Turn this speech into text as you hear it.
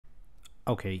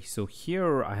Okay, so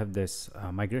here I have this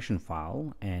migration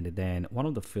file, and then one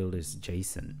of the field is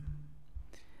JSON.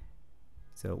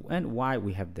 So, and why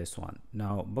we have this one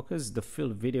now, because the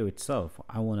field video itself,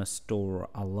 I want to store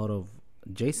a lot of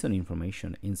JSON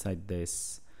information inside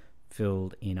this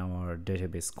field in our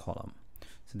database column.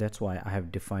 So that's why I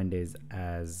have defined this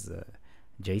as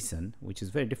JSON, which is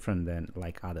very different than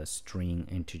like other string,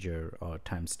 integer, or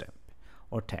timestamp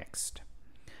or text.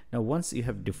 Now, once you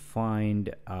have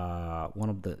defined one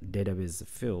of the database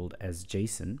field as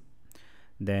JSON,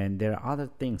 then there are other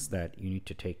things that you need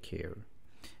to take care.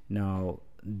 Now,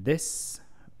 this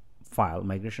file,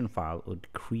 migration file, would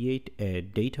create a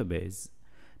database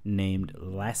named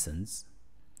lessons.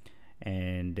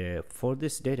 And for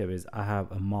this database, I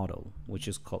have a model which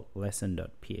is called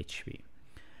lesson.php.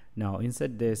 Now,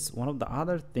 inside this, one of the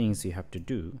other things you have to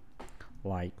do,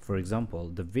 like for example,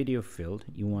 the video field,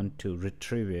 you want to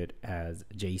retrieve it as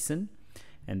JSON.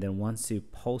 And then once you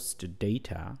post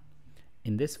data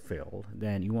in this field,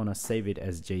 then you want to save it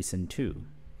as JSON too.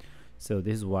 So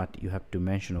this is what you have to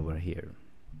mention over here.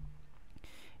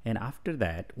 And after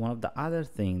that, one of the other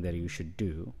thing that you should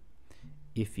do,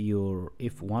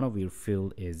 if one of your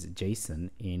field is JSON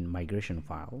in migration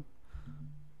file,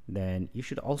 then you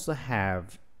should also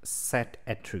have set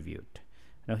attribute.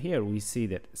 Now here we see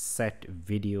that set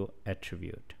video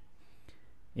attribute.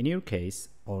 In your case,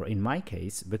 or in my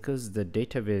case, because the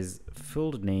database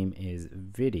field name is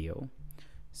video,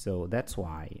 so that's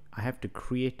why I have to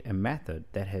create a method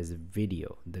that has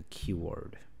video, the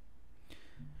keyword.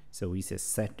 So we say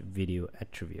set video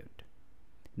attribute.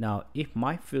 Now, if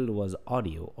my field was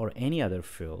audio or any other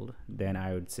field, then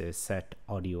I would say set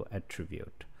audio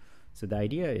attribute. So the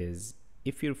idea is,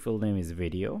 if your field name is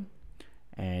video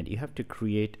and you have to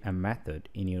create a method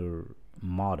in your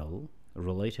model,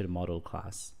 related model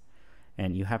class,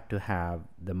 and you have to have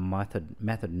the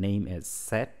method name as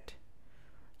set,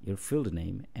 your field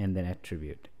name, and then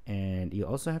attribute. And you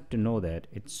also have to know that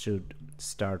it should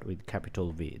start with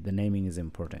capital V. The naming is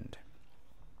important.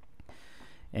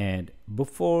 And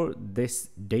before this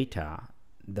data,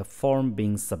 the form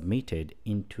being submitted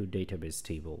into database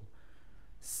table,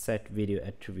 set video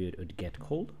attribute would get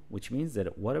called, which means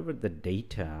that whatever the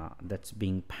data that's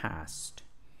being passed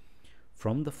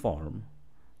from the form,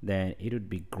 then it would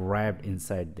be grabbed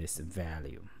inside this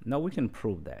value. Now we can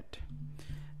prove that.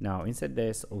 Now inside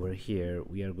this over here,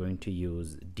 we are going to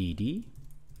use dd,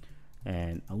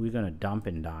 and we're going to dump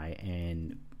and die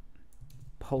and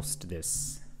post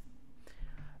this.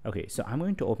 Okay, so I'm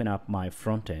going to open up my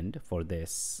front end for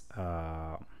this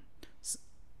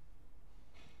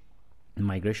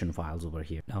migration files over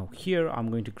here. Now here I'm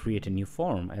going to create a new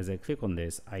form. As I click on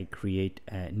this, I create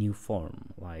a new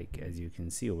form, like as you can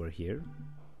see over here.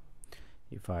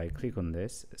 If I click on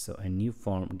this, so a new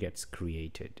form gets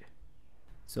created.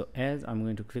 So as I'm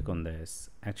going to click on this,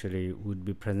 actually would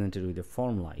be presented with a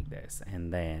form like this,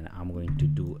 and then I'm going to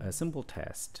do a simple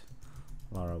test,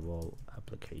 Laravel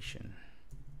application,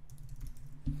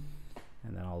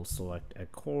 and then I'll select a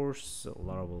course, so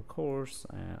Laravel course,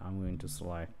 and I'm going to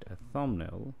select a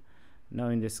thumbnail. Now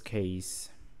in this case,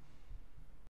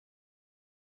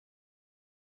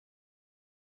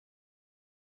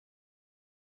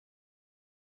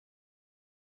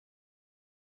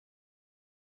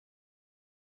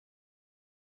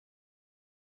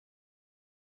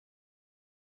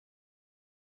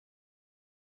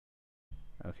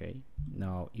 okay,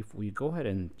 now if we go ahead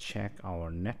and check our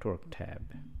network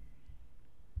tab,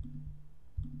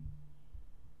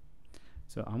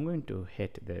 so I'm going to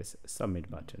hit this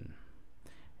submit button,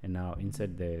 and now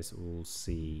inside this we'll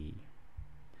see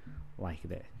like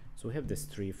that. So we have this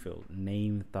three field,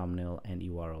 name, thumbnail, and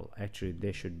URL. Actually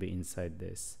they should be inside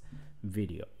this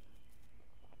video.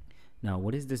 Now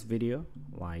what is this video?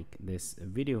 Like this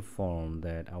video form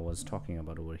that I was talking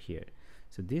about over here.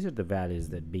 So these are the values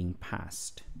that being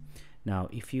passed. Now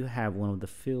if you have one of the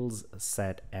fields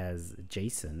set as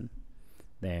JSON,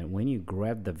 then when you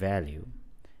grab the value,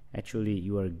 actually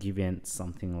you are given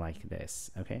something like this.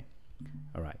 Okay,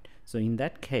 all right, so in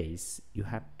that case you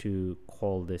have to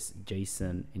call this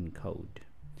JSON encode.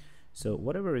 So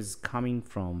whatever is coming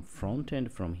from front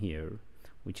end from here,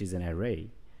 which is an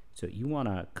array, so you want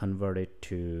to convert it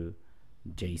to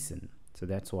JSON. So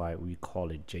that's why we call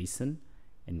it JSON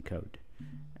encode.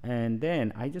 And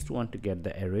then I just want to get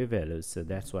the array values, so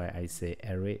that's why I say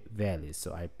array values.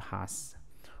 So I pass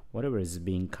whatever is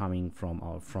being coming from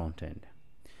our front end,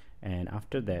 and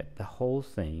after that the whole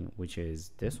thing, which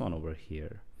is this one over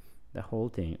here, the whole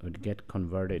thing would get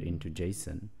converted into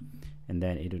JSON, and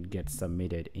then it would get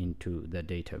submitted into the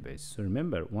database. So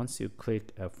remember, once you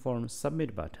click a form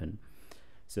submit button,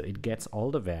 So it gets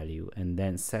all the value, and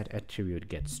then set attribute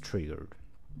gets triggered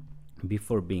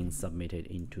before being submitted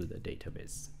into the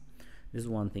database. This is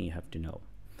one thing you have to know.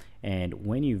 And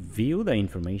when you view the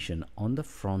information on the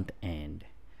front end,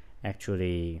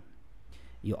 actually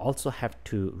you also have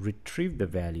to retrieve the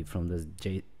value from this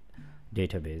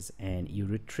database, and you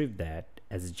retrieve that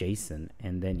as JSON,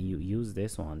 and then you use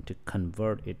this one to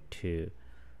convert it to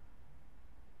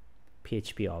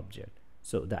PHP object.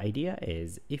 So the idea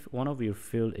is, if one of your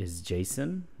field is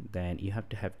JSON, then you have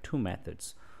to have two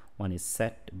methods. One is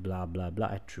set blah blah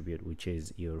blah attribute, which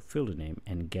is your field name,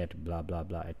 and get blah blah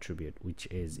blah attribute, which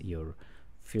is your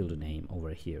field name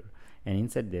over here. And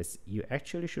inside this, you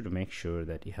actually should make sure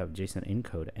that you have JSON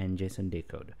encode and JSON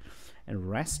decode. And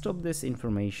rest of this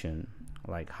information,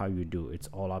 like how you do, it's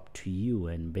all up to you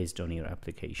and based on your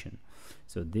application.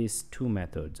 So these two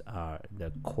methods are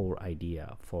the core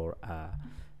idea for a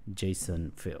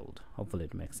JSON field. Hopefully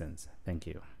it makes sense. Thank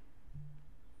you.